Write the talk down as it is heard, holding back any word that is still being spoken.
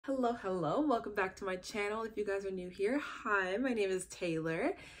Hello, welcome back to my channel. If you guys are new here, hi, my name is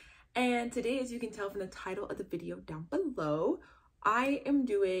Taylor, and today, as you can tell from the title of the video down below, I am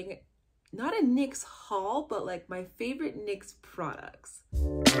doing not a Knix haul, but like my favorite Knix products.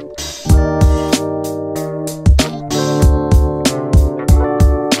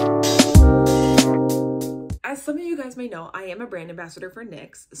 As some of you guys may know, I am a brand ambassador for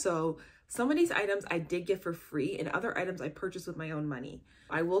Knix, so some of these items I did get for free and other items I purchased with my own money.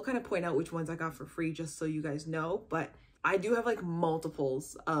 I will kind of point out which ones I got for free just so you guys know, but I do have like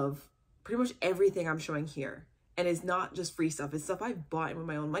multiples of pretty much everything I'm showing here. And it's not just free stuff, it's stuff I bought with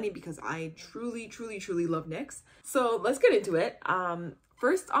my own money because I truly love Knix. So let's get into it.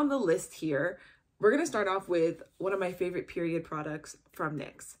 First on the list here, we're gonna start off with one of my favorite period products from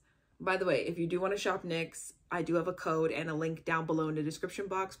Knix. By the way, if you do want to shop Knix, I do have a code and a link down below in the description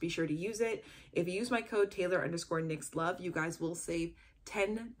box. Be sure to use it. If you use my code Taylor_NixLove, you guys will save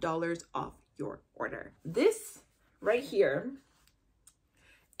 $10 off your order. This right here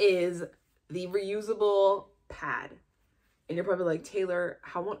is the reusable pad. And you're probably like, Taylor,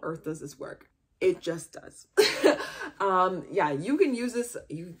 how on earth does this work? It just does. Yeah, you can use this.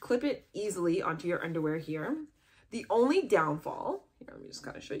 You can clip it easily onto your underwear here. The only downfall, here, let me just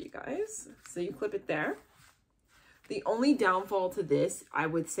kind of show you guys. So you clip it there. The only downfall to this, I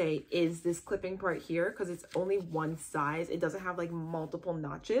would say, is this clipping part here because it's only one size. It doesn't have like multiple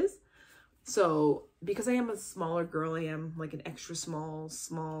notches. So because I am a smaller girl, I am like an extra small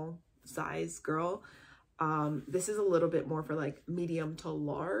size girl. This is a little bit more for like medium to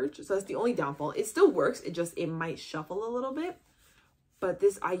large. So that's the only downfall. It still works. It might shuffle a little bit. But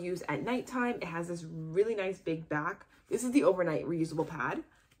this I use at nighttime. It has this really nice big back. This is the overnight reusable pad.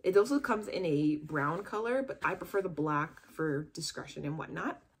 It also comes in a brown color, but I prefer the black for discretion and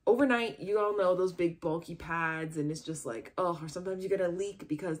whatnot. Overnight, you all know those big bulky pads, and it's just like, oh, or sometimes you get a leak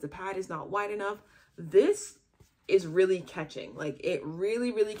because the pad is not wide enough. This is really catching. Like it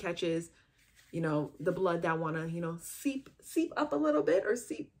really catches, you know, the blood that wanna, you know, seep up a little bit or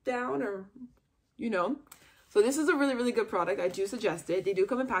seep down or, you know. So this is a really good product. I do suggest it. They do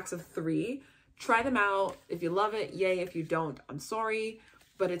come in packs of 3. Try them out. If you love it, yay. If you don't, I'm sorry.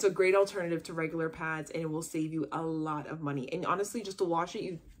 But it's a great alternative to regular pads and it will save you a lot of money. And honestly, just to wash it,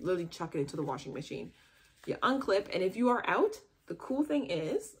 you literally chuck it into the washing machine. You unclip, and if you are out, the cool thing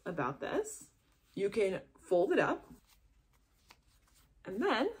is about this, you can fold it up and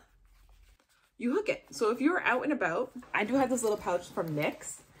then you hook it. So if you're out and about, I do have this little pouch from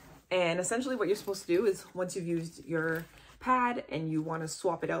Knix. And essentially what you're supposed to do is once you've used your pad and you want to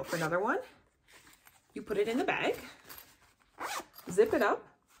swap it out for another one, you put it in the bag, zip it up.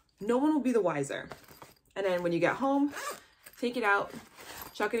 No one will be the wiser. And then when you get home, take it out,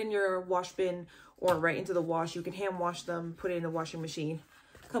 chuck it in your wash bin or right into the wash. You can hand wash them, put it in the washing machine,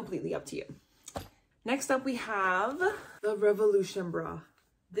 completely up to you. Next up, we have the Revolution bra.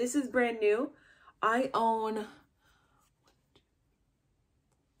 This is brand new. I own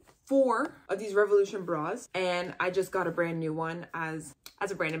 4 of these Revolution bras, and I just got a brand new one as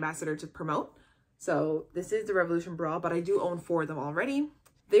a brand ambassador to promote. So this is the Revolution bra, but I do own 4 of them already.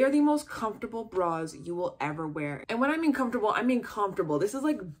 They are the most comfortable bras you will ever wear. And when I mean comfortable, this is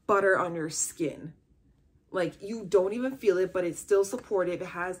like butter on your skin. Like you don't even feel it, but it's still supportive. It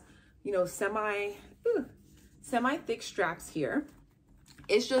has, you know, semi thick straps here.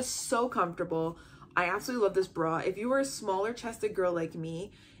 It's just so comfortable. I absolutely love this bra. If you were a smaller chested girl like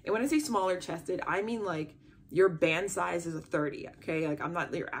me, and when I say smaller chested, I mean like your band size is a 30, okay? Like I'm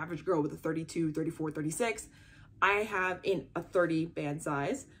not your average girl with a 32, 34, 36. I have in a 30 band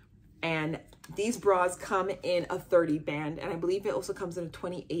size, and these bras come in a 30 band, and I believe it also comes in a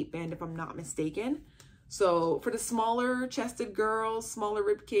 28 band if I'm not mistaken. So for the smaller chested girls, smaller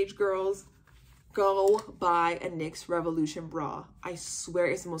ribcage girls, go buy a Knix Revolution bra. I swear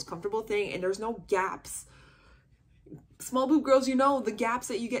it's the most comfortable thing, and there's no gaps. Small boob girls, you know the gaps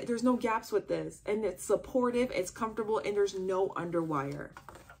that you get. There's no gaps with this, and it's supportive, it's comfortable, and there's no underwire.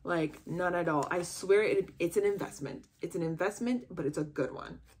 Like none at all. I swear it's an investment. It's an investment, but it's a good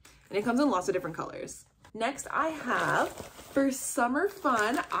one. And it comes in lots of different colors. Next, I have, for summer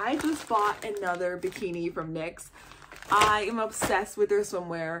fun, I just bought another bikini from Knix. I am obsessed with their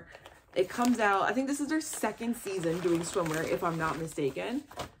swimwear. It comes out, I think this is their 2nd season doing swimwear, if I'm not mistaken.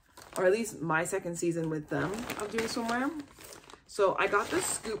 Or at least my 2nd season with them of doing swimwear. So I got this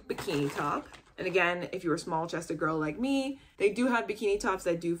scoop bikini top. And again, if you're a small chested girl like me, they do have bikini tops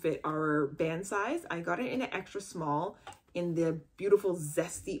that do fit our band size. I got it in an extra small in the beautiful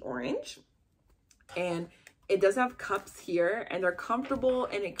zesty orange. And it does have cups here, and they're comfortable,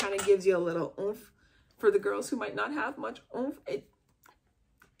 and it kind of gives you a little oomph for the girls who might not have much oomph.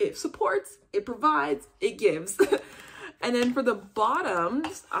 It supports, it provides, it gives. And then for the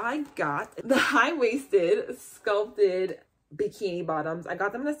bottoms, I got the high-waisted sculpted bikini bottoms. I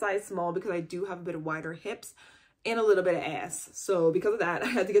got them in a size small because I do have a bit of wider hips and a little bit of ass. So because of that, I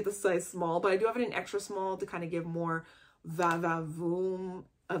had to get the size small, but I do have it in extra small to kind of give more va-va-voom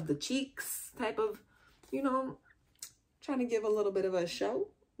of the cheeks type of, you know, trying to give a little bit of a show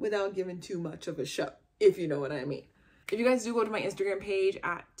without giving too much of a show, if you know what I mean. If you guys do go to my Instagram page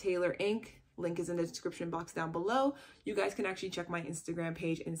at Taylur Inc., link is in the description box down below. You guys can actually check my Instagram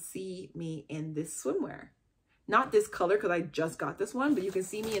page and see me in this swimwear. Not this color because I just got this one, but you can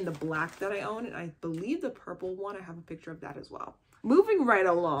see me in the black that I own, and I believe the purple one, I have a picture of that as well. Moving right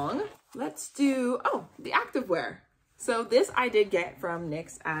along, let's do, oh, the activewear. So this I did get from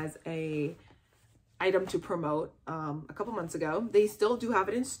Knix as a item to promote a couple months ago. They still do have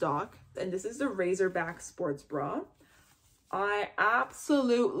it in stock, and this is the Razorback sports bra. I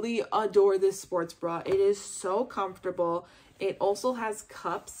absolutely adore this sports bra. It is so comfortable. It also has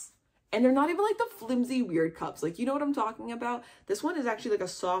cups, and they're not even like the flimsy weird cups. Like, you know what I'm talking about? This one is actually like a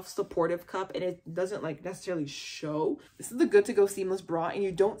soft supportive cup, and it doesn't like necessarily show. This is the Good to Go seamless bra, and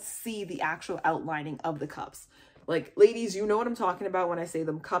you don't see the actual outlining of the cups. Like, ladies, you know what I'm talking about when I say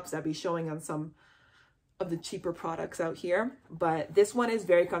them cups that be showing on some of the cheaper products out here. But this one is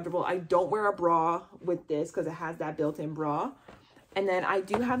very comfortable. I don't wear a bra with this because it has that built-in bra. And then I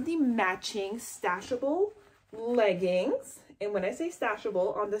do have the matching stashable leggings. And when I say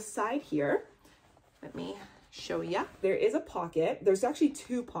stashable, on the side here, let me show you. There is a pocket. There's actually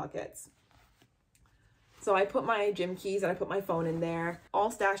 2 pockets. So I put my gym keys and I put my phone in there,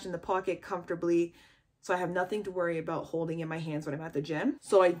 all stashed in the pocket comfortably. So I have nothing to worry about holding in my hands when I'm at the gym.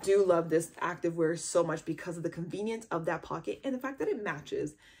 So I do love this activewear so much because of the convenience of that pocket and the fact that it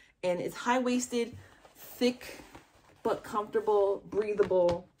matches. And it's high-waisted, thick, but comfortable,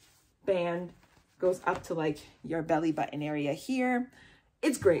 breathable band. Goes up to like your belly button area here.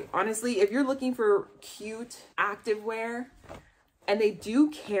 It's great. Honestly, if you're looking for cute activewear, and they do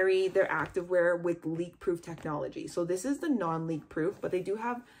carry their activewear with leak-proof technology. So this is the non-leak proof, but they do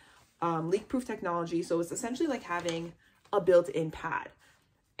have leak-proof technology, so it's essentially like having a built-in pad.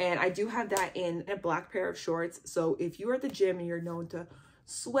 And I do have that in a black pair of shorts, so if you're at the gym and you're known to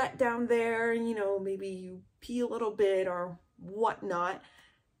sweat down there, and you know, maybe you pee a little bit or whatnot,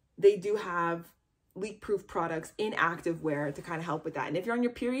 they do have leak-proof products in activewear to kind of help with that. And if you're on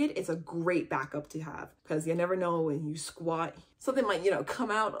your period, it's a great backup to have because you never know when you squat, something might, you know, come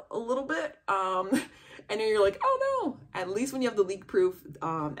out a little bit. And then you're like, oh no, at least when you have the leak-proof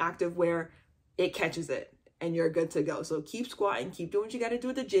activewear, it catches it and you're good to go. So keep squatting, keep doing what you got to do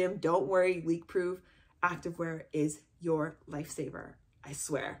at the gym. Don't worry, leak-proof activewear is your lifesaver, I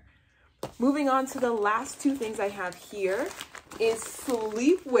swear. Moving on to the last 2 things I have here is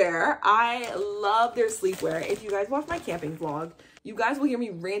sleepwear. I love their sleepwear. If you guys watch my camping vlog, you guys will hear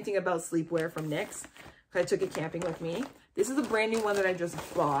me ranting about sleepwear from Knix. I took it camping with me. This is a brand new one that I just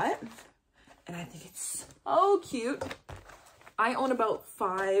bought, and I think it's so cute. I own about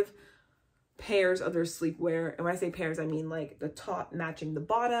 5 pairs of their sleepwear, and when I say pairs, I mean like the top matching the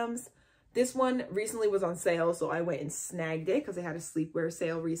bottoms. This one recently was on sale, so I went and snagged it because they had a sleepwear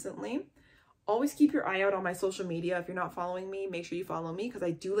sale recently. Always keep your eye out on my social media. If you're not following me, make sure you follow me because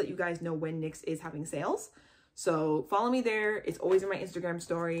I do let you guys know when Knix is having sales. So follow me there. It's always in my Instagram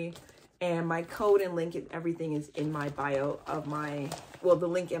story. And my code and link and everything is in my bio of my, well, the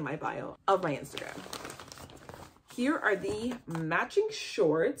link in my bio of my Instagram. Here are the matching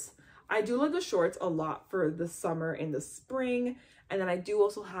shorts. I do love the shorts a lot for the summer and the spring. And then I do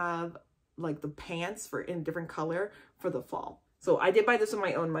also have like the pants for in different color for the fall. So I did buy this with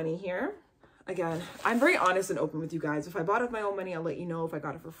my own money here. Again, I'm very honest and open with you guys. If I bought it with my own money, I'll let you know. If I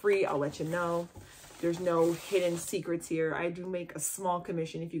got it for free, I'll let you know. There's no hidden secrets here. I do make a small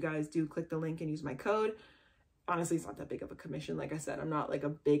commission if you guys do click the link and use my code. Honestly, it's not that big of a commission. Like I said, I'm not like a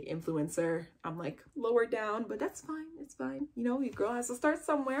big influencer. I'm like lower down, but that's fine. It's fine. You know, your girl has to start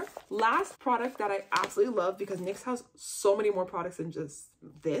somewhere. Last product that I absolutely love because Knix has so many more products than just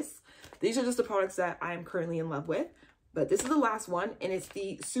this. These are just the products that I am currently in love with. But this is the last one, and it's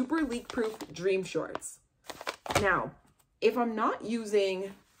the Super Leak-Proof Dream Shorts. Now, if I'm not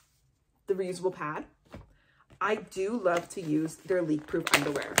using the reusable pad, I do love to use their leak-proof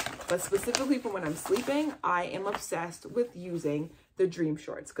underwear. But specifically for when I'm sleeping, I am obsessed with using the Dream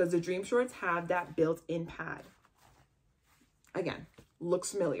Shorts because the Dream Shorts have that built-in pad. Again,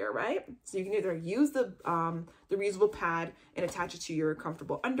 looks familiar, right? So you can either use the reusable pad and attach it to your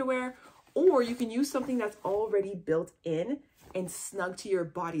comfortable underwear, or you can use something that's already built in and snug to your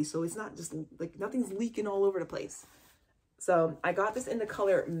body. So it's not just like nothing's leaking all over the place. So I got this in the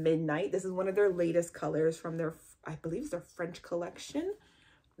color Midnight. This is one of their latest colors from their, I believe it's their French collection.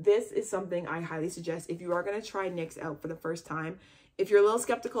 This is something I highly suggest if you are going to try Knix out for the first time. If you're a little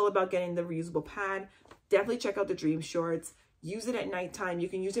skeptical about getting the reusable pad, definitely check out the Dream Shorts. Use it at nighttime. You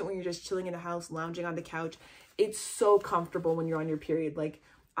can use it when you're just chilling in the house, lounging on the couch. It's so comfortable when you're on your period. Like,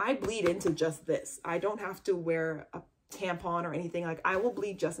 I bleed into just this. I don't have to wear a tampon or anything. Like, I will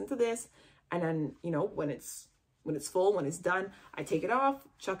bleed just into this. And then, you know, when it's full, when it's done, I take it off,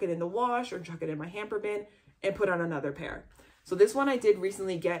 chuck it in the wash or chuck it in my hamper bin and put on another pair. So this one I did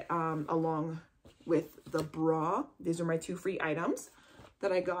recently get along with the bra. These are my 2 free items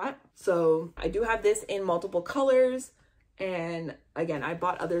that I got. So I do have this in multiple colors. And again, I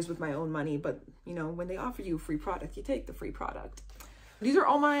bought others with my own money, but you know, when they offer you a free product, you take the free product. These are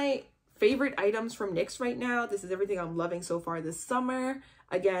all my favorite items from Knix right now. This is everything I'm loving so far this summer.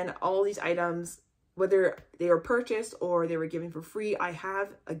 Again, all these items, whether they were purchased or they were given for free, I have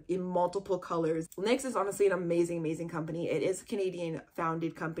in multiple colors. Knix is honestly an amazing, amazing company. It is a Canadian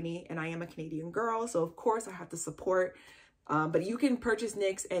founded company and I am a Canadian girl. So of course I have to support, but you can purchase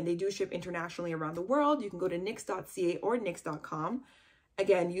Knix and they do ship internationally around the world. You can go to knix.ca or knix.com.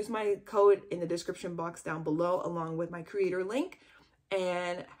 Again, use my code in the description box down below along with my creator link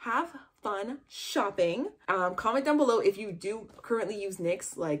and have fun shopping. Comment down below if you do currently use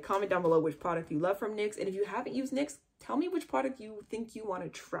Knix. Like, comment down below which product you love from Knix. And if you haven't used Knix, tell me which product you think you want to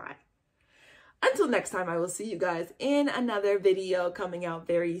try. Until next time, I will see you guys in another video coming out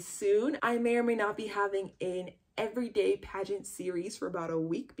very soon. I may or may not be having an everyday pageant series for about a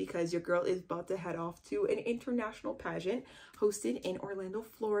week because your girl is about to head off to an international pageant hosted in Orlando,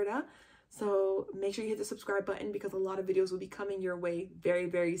 Florida. So make sure you hit the subscribe button because a lot of videos will be coming your way very,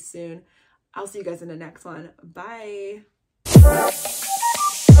 very soon. I'll see you guys in the next one. Bye.